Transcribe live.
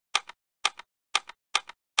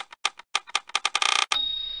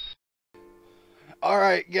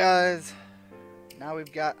Alright, guys. Now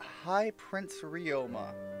we've got High Prince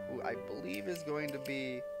Ryoma, who I believe is going to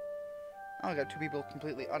be... Oh, I got two people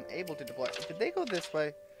completely unable to deploy. Did they go this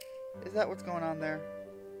way? Is that what's going on there?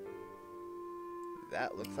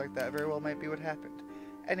 That looks like that very well might be what happened.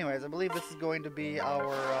 Anyways, I believe this is going to be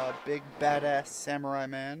our big badass samurai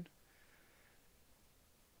man,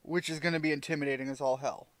 which is going to be intimidating as all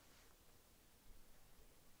hell.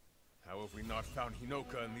 How have we not found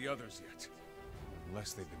Hinoka and the others yet?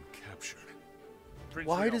 Unless they've been captured.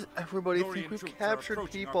 Why does everybody think we've captured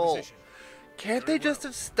people? Can't they just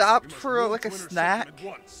have stopped for like a snack?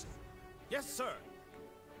 Yes, sir.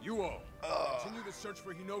 You all continue to search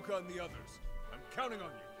for Hinoka and the others. I'm counting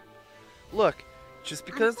on you. Look, just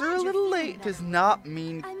because they're a little late does not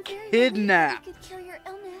mean kidnap.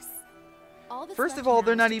 First of all,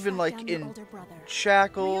 they're not even like in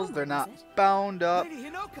shackles, they're not bound up,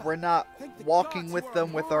 we're not walking with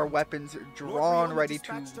them with our weapons drawn ready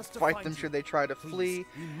to fight them should they try to flee.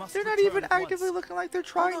 They're not even actively looking like they're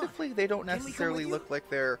trying to flee. They don't necessarily look like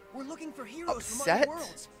they're upset,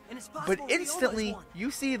 but instantly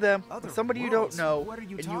you see them with somebody you don't know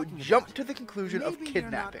and you jump to the conclusion of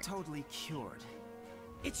kidnapping.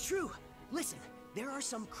 It's true. Listen. There are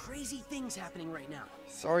some crazy things happening right now.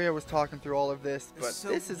 Sorry I was talking through all of this, but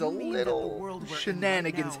this is a little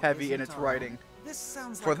shenanigans heavy in its writing.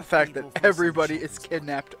 For the fact that everybody is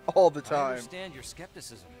kidnapped all the time. I understand your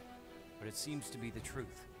skepticism, but it seems to be the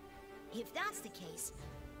truth. If that's the case,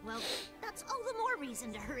 well, that's all the more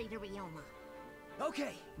reason to hurry to Ryoma.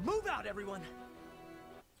 Okay, move out, everyone.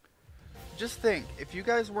 Just think, if you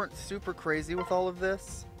guys weren't super crazy with all of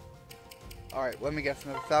this... Alright, let me guess,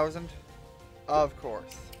 another 1,000? Of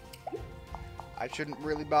course. I shouldn't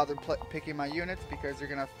really bother picking my units because you're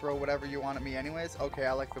going to throw whatever you want at me anyways. Okay,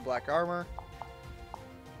 I like the black armor.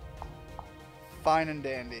 Fine and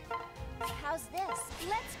dandy. How's this?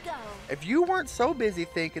 Let's go. If you weren't so busy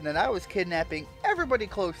thinking that I was kidnapping everybody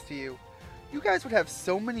close to you, you guys would have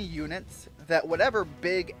so many units that whatever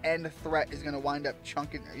big end threat is going to wind up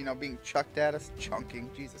chunking, being chucked at us. Chunking,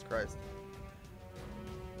 Jesus Christ.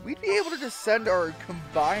 We'd be able to just send our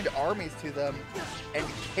combined armies to them and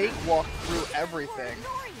cakewalk through everything.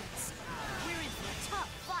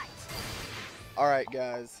 Alright,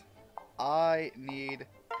 guys. I need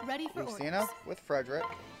Lucina with Frederick.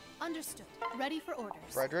 Understood. Ready for orders.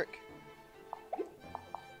 Frederick.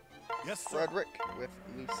 Yes, sir. Frederick with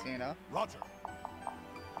Lucina. Roger.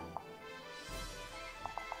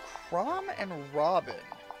 Crom and Robin.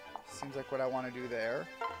 Seems like what I want to do there.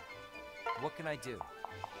 What can I do?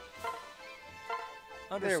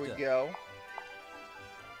 There we go.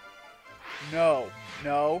 No,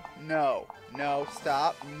 no, no, no,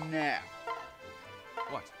 stop now.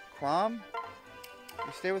 What? Crom,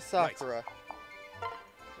 you stay with Sakura.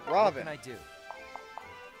 Right. Robin, what can I do?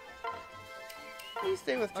 you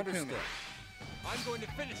stay with Takumi. Understood. I'm going to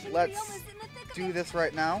finish it. Let's do this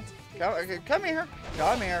right now. Come here.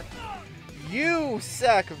 Come here. You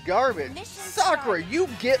sack of garbage. Sakura, you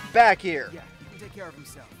get back here. Yeah, he can take care of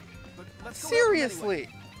himself. Seriously,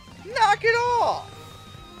 knock it off!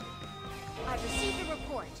 I've received a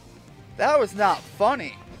report. That was not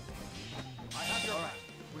funny. I have your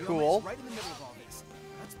back. Cool. Right in the middle of all this.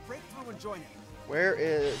 Let's break through and join him. Where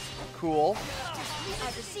is cool?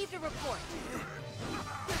 I've received a report.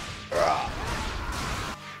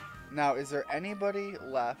 Now, is there anybody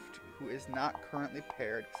left who is not currently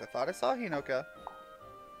paired? Because I thought I saw Hinoka.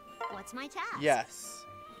 What's my task? Yes.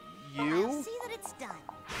 You? I'll see that it's done.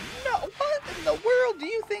 No, what in the world do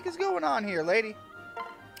you think is going on here, lady?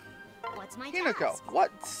 What's my Hinoka, task? what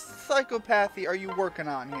psychopathy are you working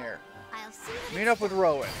on here? I'll see that Meet it's up with done.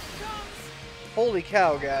 Rowan. Holy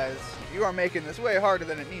cow, guys. You are making this way harder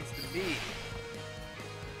than it needs to be.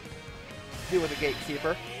 Deal with the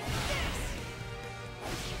gatekeeper.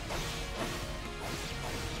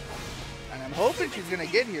 And I'm hoping she's going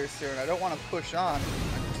to get here soon. I don't want to push on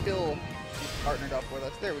until she's partnered up with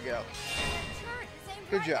us. There we go.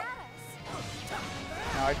 Good job.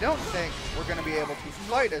 Now, I don't think we're going to be able to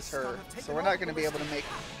fight as her, so we're not going to be able to make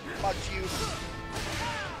much use.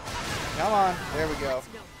 Come on. There we go.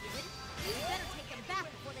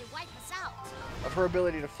 Of her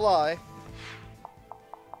ability to fly.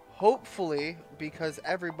 Hopefully, because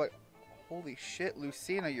everybody... Holy shit,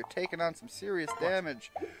 Lucina, you're taking on some serious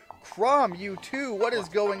damage. Crom, you too. What is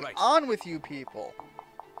going on with you people?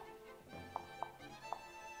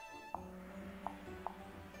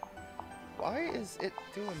 Why is it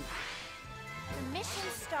doing... The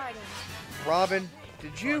mission's starting. Robin,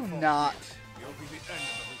 did you not... It'll be the end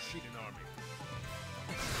of the Hoshidan army.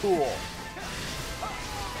 Cool.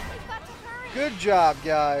 Good job,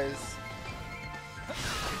 guys.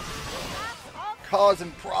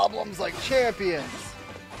 causing problems like champions.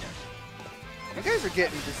 You guys are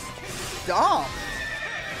getting just stomped.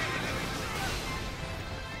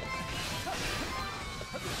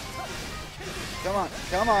 Come on,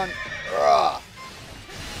 come on. Ugh.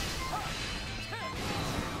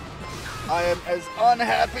 I am as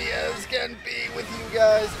unhappy as can be with you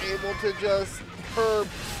guys, able to just curb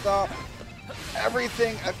stomp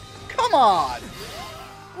everything. Come on!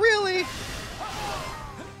 Really?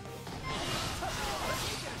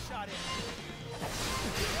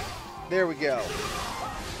 There we go.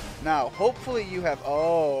 Now, hopefully you have...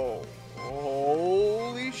 Oh.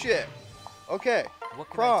 Holy shit. Okay. What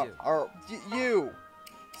can I do? Or you.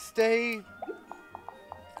 Stay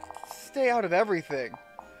out of everything.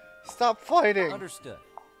 Stop fighting. Understood.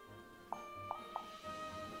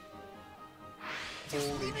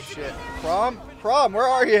 Holy shit. Prom, where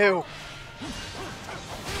are you?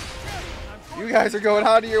 You guys are going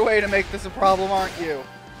out of your way to make this a problem, aren't you?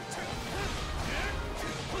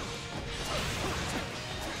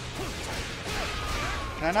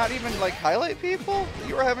 Can I not even, like, highlight people?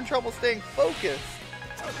 You were having trouble staying focused.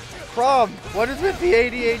 Prom, what is with the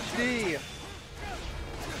ADHD?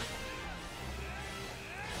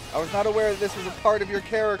 I was not aware that this was a part of your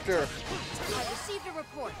character. I received a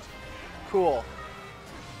report. Cool.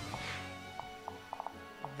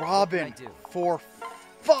 Robin, for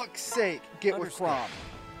fuck's sake, get with Prom.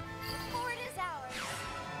 The fort is ours.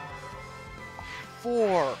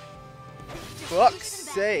 For fuck's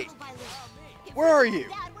sake. Where are you?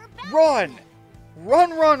 Run!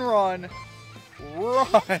 Run, run, run! Run!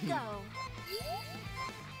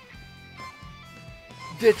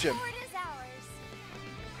 Ditch him.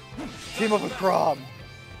 Team up with Prom.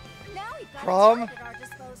 Prom,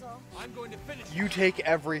 you take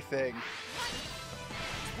everything.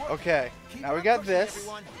 Okay, now we got this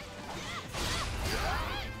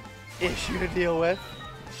issue to deal with.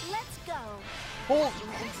 Let's go. Hold.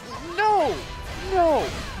 No! No!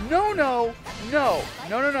 No, no! No!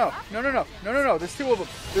 No, no, no! No, no, no! No, no, no! There's two of them!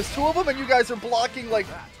 There's two of them, and you guys are blocking, like,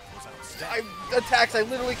 attacks I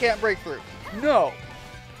literally can't break through. No!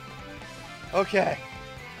 Okay.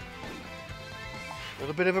 A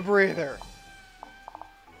little bit of a breather.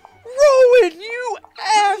 Rowan, you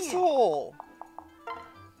asshole!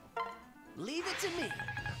 Leave it to me.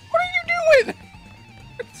 What are you doing?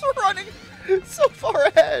 It's running so far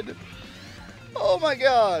ahead. Oh my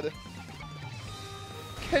god.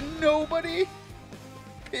 Can nobody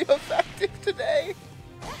be effective today?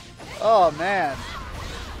 Oh man.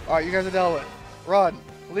 Alright, you guys are dealt with. Run.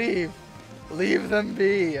 Leave. Leave them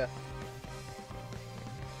be.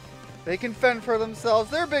 They can fend for themselves.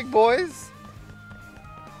 They're big boys.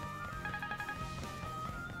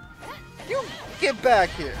 You get back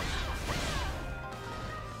here.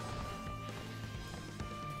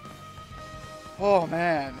 Oh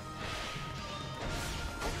man.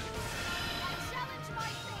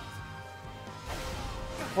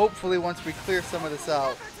 Hopefully once we clear some of this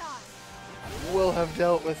out, we'll have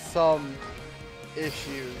dealt with some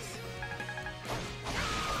issues.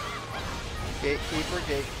 Gatekeeper,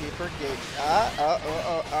 gatekeeper,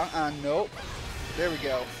 nope. There we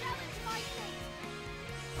go.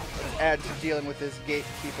 Let's add to dealing with this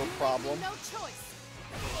gatekeeper problem. No choice.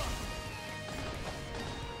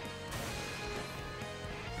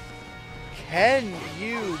 Can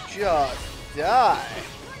you just die?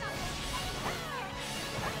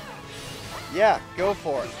 Yeah, go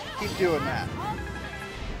for it. Keep doing that.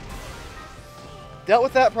 Dealt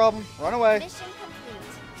with that problem. Run away. Mission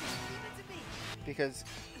complete. Because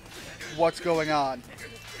what's going on?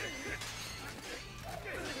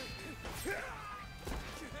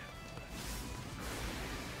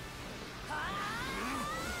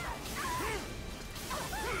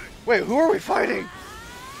 Wait, who are we fighting?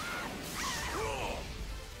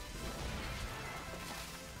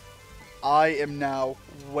 I am now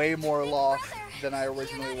way more lost than I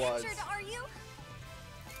originally was.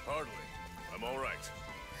 Hardly. I'm all right.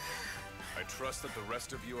 I trust that the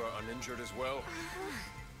rest of you are uninjured as well.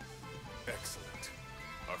 Excellent.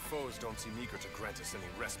 Our foes don't seem eager to grant us any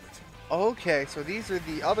respite. Okay, so these are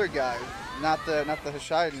the other guys, not the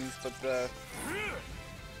Hashidans, but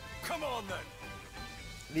Come on then.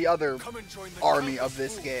 the other Come and join the army countless of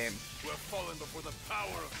this fools game. who have fallen before the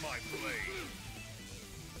power of my blade.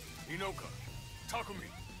 Hinoka, Takumi,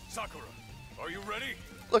 Sakura, are you ready?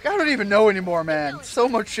 Look, I don't even know anymore, man. So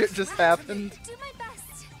much shit just happened. Do my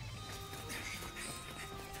best.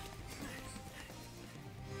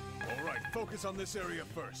 All right, focus on this area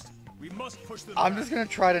first. We must push them I'm back. just gonna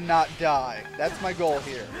try to not die. That's my goal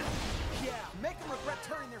here. Yeah, make them regret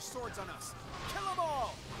turning their swords on us. Kill them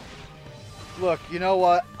all. Look, you know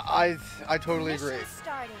what? I totally agree. Mission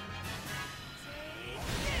starting.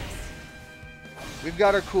 We've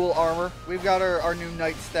got our cool armor. We've got our new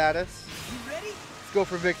knight status. You ready? Let's go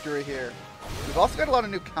for victory here. We've also got a lot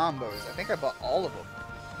of new combos. I think I bought all of them.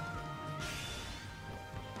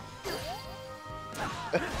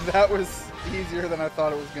 That was easier than I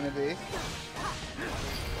thought it was going to be.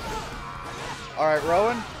 Alright,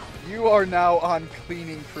 Rowan, you are now on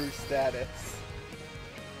cleaning crew status.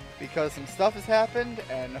 Because some stuff has happened,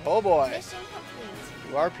 and oh boy, Mission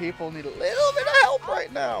complete. do our people need a little bit of help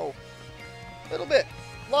right now. A little bit.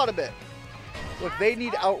 A lot of it. Look, they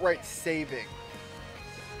need outright saving.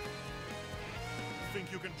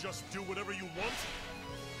 Think you can just do whatever you want?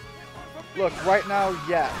 Look, right now,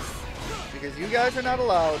 yes. Because you guys are not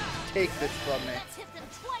allowed to take this from me. Let's hit them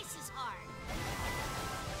twice as hard.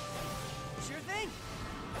 Sure thing.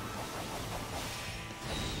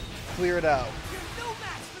 Clear it out. You're no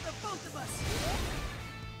match for the both of us.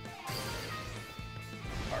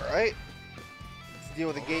 Alright. Let's deal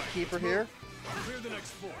with the gatekeeper here. Clear the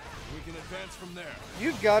next floor. We can advance from there.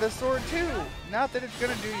 You've got a sword too. Not that it's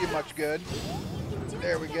gonna do you much good.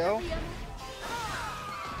 There we go.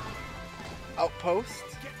 Outpost.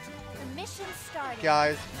 The mission started.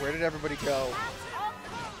 Guys, where did everybody go?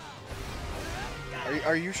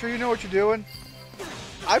 Are you sure you know what you're doing?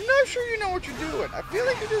 I'm not sure you know what you're doing. I feel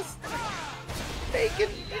like you're just making,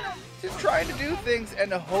 just trying to do things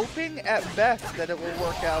and hoping at best that it will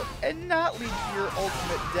work out and not lead to your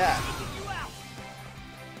ultimate death.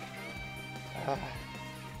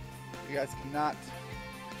 You guys cannot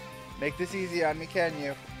make this easy on me, can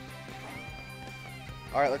you?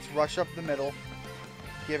 Alright, let's rush up the middle.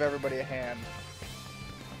 Give everybody a hand.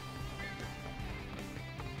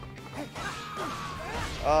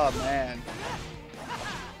 Oh, man.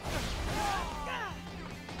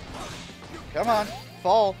 Come on.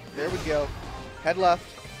 Fall. There we go. Head left.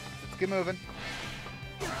 Let's get moving.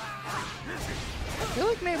 I feel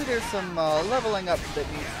like maybe there's some leveling up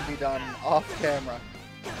that needs to be done off camera.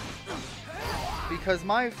 Because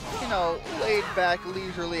my, laid-back,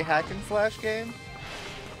 leisurely hack-and-slash game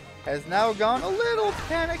has now gone a little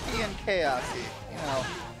panicky and chaosy.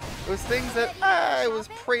 Those things that I was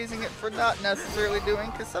praising it for not necessarily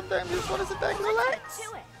doing, because sometimes you just want to sit back and relax.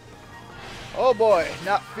 Oh boy,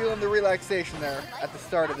 not feeling the relaxation there at the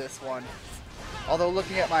start of this one. Although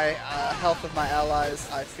looking at my health of my allies,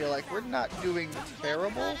 I feel like we're not doing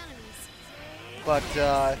terrible,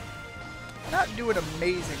 but not doing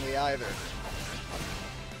amazingly either.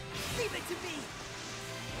 Leave it to me.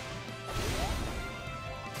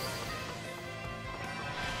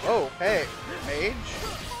 Oh, hey, mage.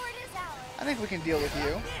 I think we can deal with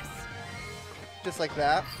you. Just like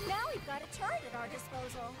that. Now we've got a turret at our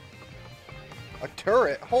disposal. A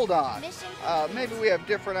turret? Hold on. Maybe we have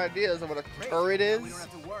different ideas of what a turret is. We don't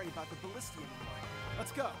have to worry about the ballista anymore.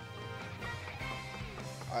 Let's go.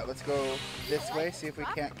 Alright, let's go this way, see if we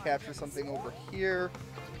can't capture something over here.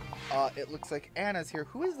 It looks like Anna's here.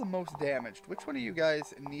 Who is the most damaged? Which one of you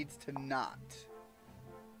guys needs to not?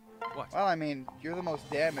 What? Well, I mean, you're the most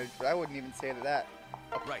damaged, but I wouldn't even say that that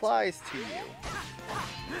applies to you.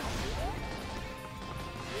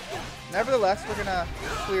 Nevertheless, we're gonna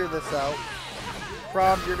clear this out.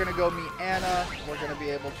 Prom, you're gonna go meet Anna. We're gonna be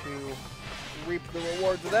able to reap the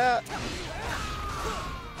rewards of that.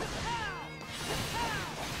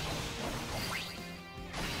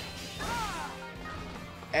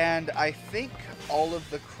 And I think all of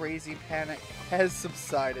the crazy panic has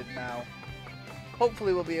subsided now.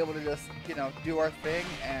 Hopefully we'll be able to just, do our thing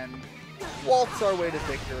and waltz our way to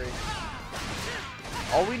victory.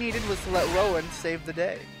 All we needed was to let Rowan save the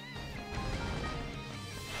day.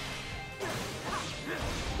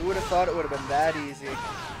 Who would have thought it would have been that easy?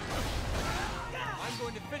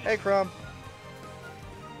 Hey, Crumb.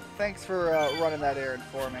 Thanks for running that errand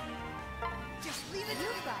for me. Just leave it.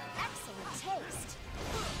 You've got excellent taste.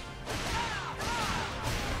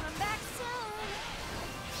 Come back soon.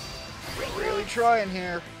 Really trying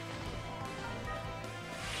here.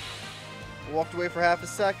 Walked away for half a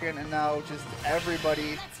second, and now just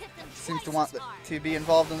everybody seems to want to be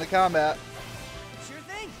involved in the combat. Sure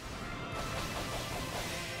thing.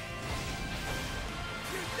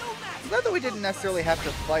 I'm glad that we didn't necessarily have to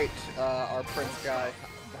fight our prince guy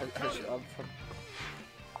of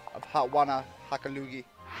Hawana Hakalugi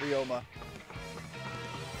Ryoma.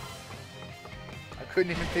 I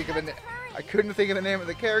couldn't even think of the name of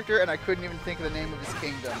the character, and I couldn't even think of the name of his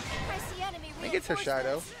kingdom. I think it's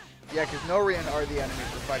Hoshido. Yeah, because Norian are the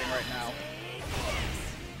enemies we're fighting right now.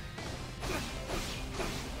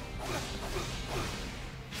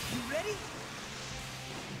 You ready?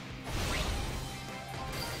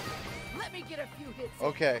 Let me get a few hits.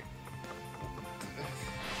 Okay.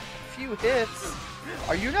 Few hits?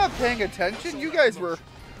 Are you not paying attention? You guys were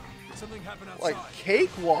Something happened outside. like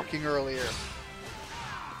cakewalking earlier.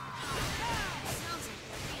 Sounds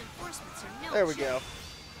like reinforcements are no There we joke. go.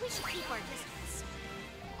 We should keep our distance.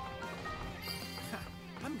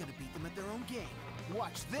 I'm gonna beat them at their own game.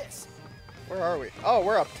 Watch this. Where are we? Oh,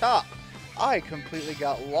 we're up top. I completely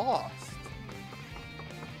got lost.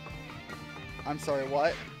 I'm sorry,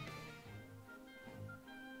 what?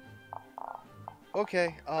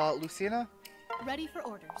 Okay, Lucina, Ready for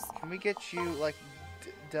orders. can we get you, like,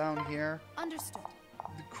 down here? Understood.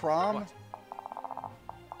 The Crom?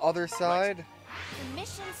 Other side? The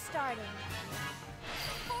mission's starting.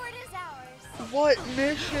 Ford is ours. What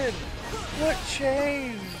mission? What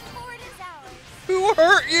changed? Ford is ours. Who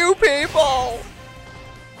hurt you people?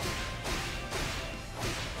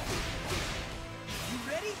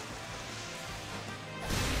 You ready?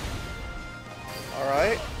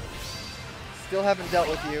 Alright. Still haven't dealt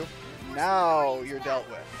with you. Now you're dealt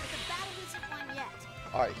with. The battle isn't won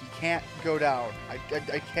yet. Alright, he can't go down. I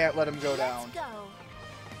can't let him go down. Let's go.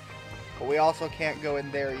 But we also can't go in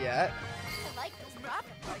there yet. I like those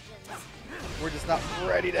profit margins. We're just not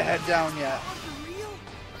ready to head down yet.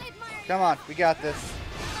 I admire Come on, we got this.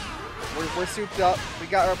 We're souped up. We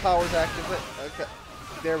got our powers active. Okay,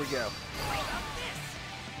 there we go.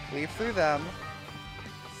 Leave through them.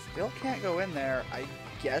 Still can't go in there. I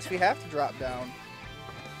guess we have to drop down.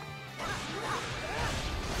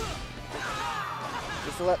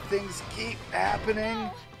 Just to let things keep happening.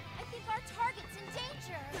 I think our target's in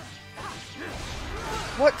danger.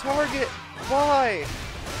 What target? Why?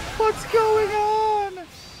 What's going on?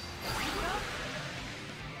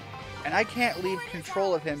 And I can't leave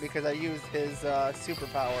control of him because I used his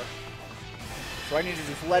superpower. So I need to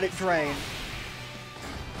just let it drain.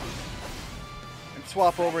 And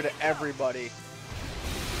swap over to everybody.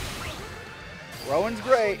 Rowan's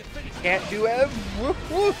great. Can't do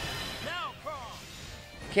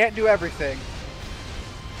Can't do everything.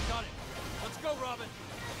 Got it. Let's go, Robin.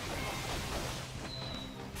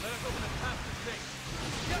 Let us open the path to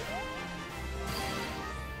safety.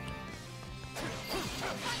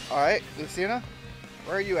 Alright, Lucina,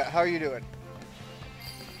 where are you at? How are you doing?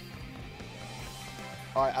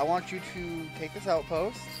 Alright, I want you to take this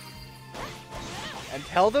outpost and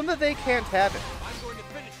tell them that they can't have it. I'm going to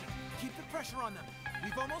finish it. Keep the pressure on them.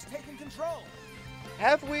 We've almost taken control.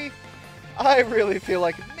 Have we? I really feel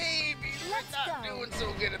like maybe Let's we're not go. doing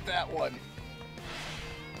so good at that one.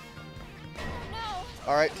 Oh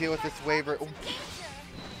no. Alright, deal with this waiver. Danger.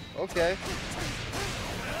 Okay.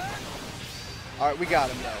 Alright, we got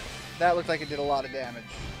him though. That looked like it did a lot of damage.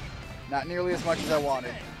 Not nearly as much as I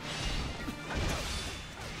wanted.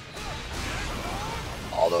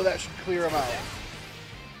 Although that should clear him out.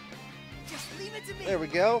 Just leave it to me. There we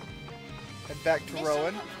go. Head back to Mission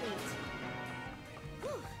Rowan. complete.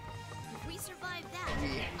 Whew. If we survive that, We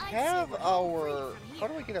I'd say have we're home free our... from How here.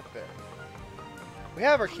 do we get up there? We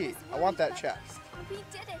have our key. I want that chest. We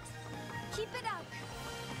did it. Keep it up.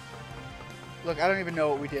 Look, I don't even know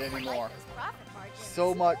what we did I like anymore. those profit margins.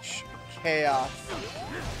 So much chaos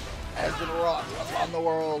has been wrought upon the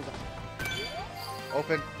world.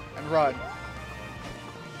 Open and run.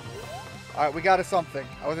 Alright, we got us something.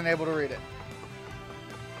 I wasn't able to read it.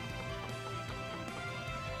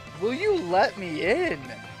 Will you let me in?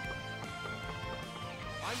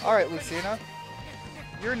 Alright, Lucina.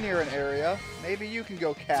 You're near an area. Maybe you can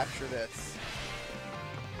go capture this.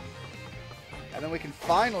 And then we can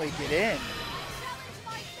finally get in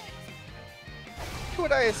to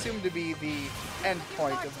what I assume to be the end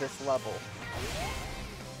point of this level.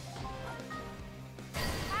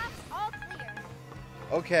 Path's all clear.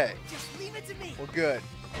 Okay, Just leave it to me. we're good.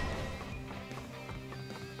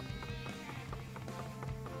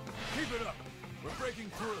 Keep it up. We're breaking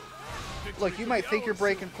through. Victory Look, you could might be think you're ours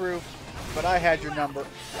breaking soon. through, but I had your number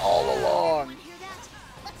all along. Everyone hear that?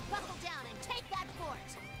 Let's buckle down and take that fort.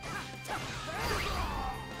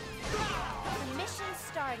 The mission's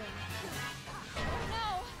starting. Oh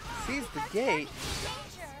no. Seize the Our gate.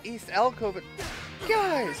 target's in danger. East Alcove.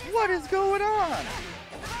 Guys, what is going on?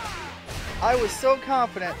 I was so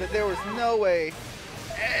confident that there was no way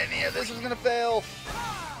any of this was gonna fail.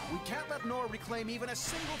 We can't let Nora reclaim even a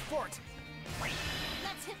single fort.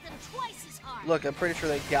 Let's hit them twice as hard. Look, I'm pretty sure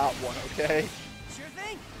they got one, okay? Sure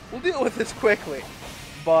thing. We'll deal with this quickly,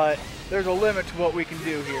 but there's a limit to what we can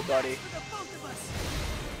do here, buddy. For the both of us.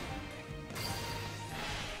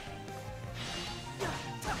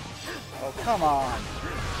 Oh, come on.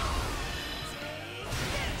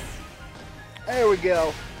 There we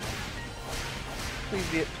go. Please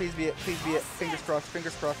be it. Please be it. Please be it. Fingers crossed.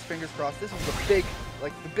 Fingers crossed. Fingers crossed. This is the big,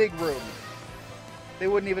 like the big room. They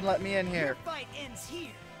wouldn't even let me in here. Your fight ends here.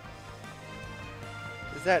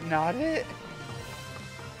 Is that not it?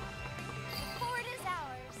 The fort is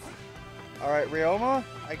ours. Alright, Ryoma,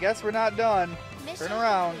 I guess we're not done. Mission Turn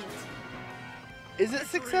around. complete. Is it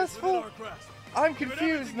successful? I'm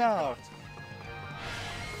confused now.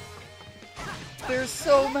 There's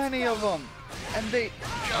so many of them, and they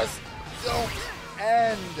just don't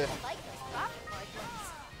end. I like those rocket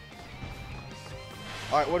markings.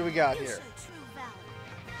 Alright, what do we got You here? show true valor.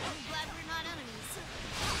 I'm glad we're not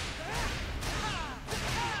enemies.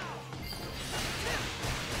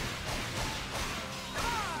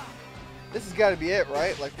 This has got to be it,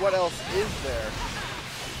 right? Like, what else is there?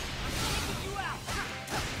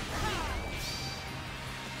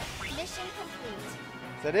 Mission complete.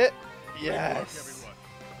 Is that it? Great work, Yes. everyone.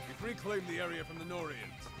 We've reclaimed the area from the Norians.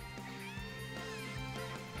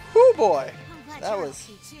 Whoo boy, I'm glad That you're was-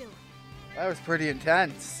 okay too. that was pretty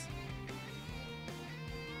intense.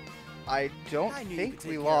 I don't I knew you think could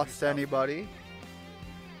we take care of lost yourself. anybody.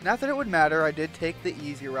 Not that it would matter. I did take the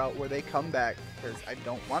easy route where they come back because I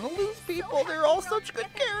don't want to lose people. They're all such good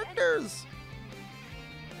characters.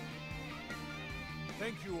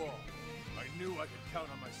 Thank you all. I knew I could count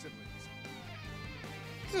on my siblings.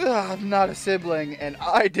 Ugh, I'm not a sibling, and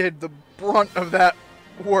I did the brunt of that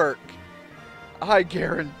work. I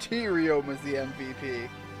guarantee Ryoma's the MVP.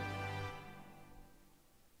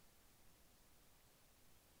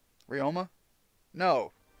 Ryoma?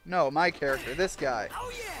 No. No, my character. This guy.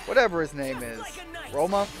 Oh yeah. Whatever his name is. Like a knight.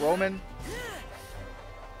 Roma? Roman?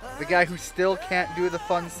 The guy who still can't do the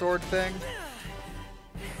fun sword thing?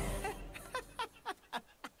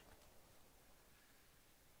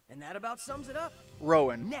 And that about sums it up.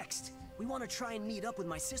 Rowan. Next, we want to try and meet up with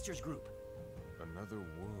my sister's group. Another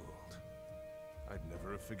world. I'd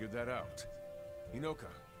never have figured that out. Hinoka,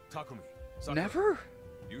 Takumi, Sakura, Never?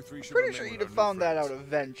 you three should Pretty remain sure with you'd our have new found that friends. out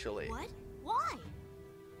eventually. What? Why?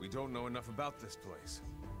 We don't know enough about this place.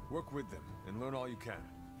 Work with them and learn all you can.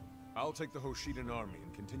 I'll take the Hoshidan army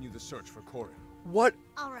and continue the search for Korin. What?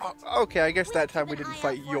 All right. Okay, I guess We'll that keep time we an didn't eye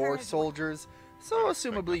fight out for her your as well. soldiers, so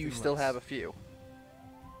assumably you nothing still less. have a few.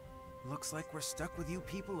 Looks like we're stuck with you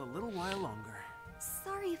people a little while longer.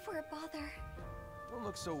 Sorry for a bother. Don't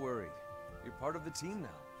look so worried. You're part of the team now.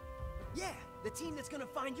 Yeah, the team that's gonna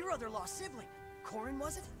find your other lost sibling. Korin,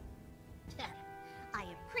 was it? I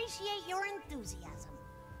appreciate your enthusiasm.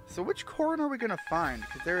 So which Korin are we gonna find?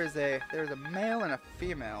 Because there's a male and a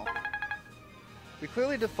female. We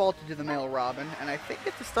clearly defaulted to the male Robin, and I think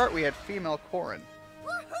at the start we had female Korin.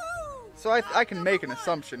 Woohoo! So I can make an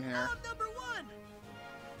assumption here. I'm number one.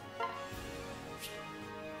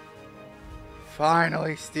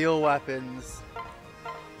 Finally, steel weapons.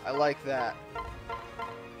 I like that.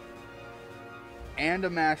 And a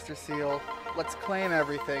Master Seal. Let's claim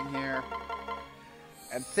everything here.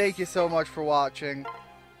 And thank you so much for watching.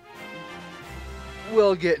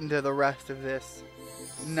 We'll get into the rest of this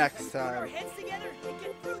next Put our time. heads together and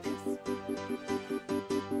get through this.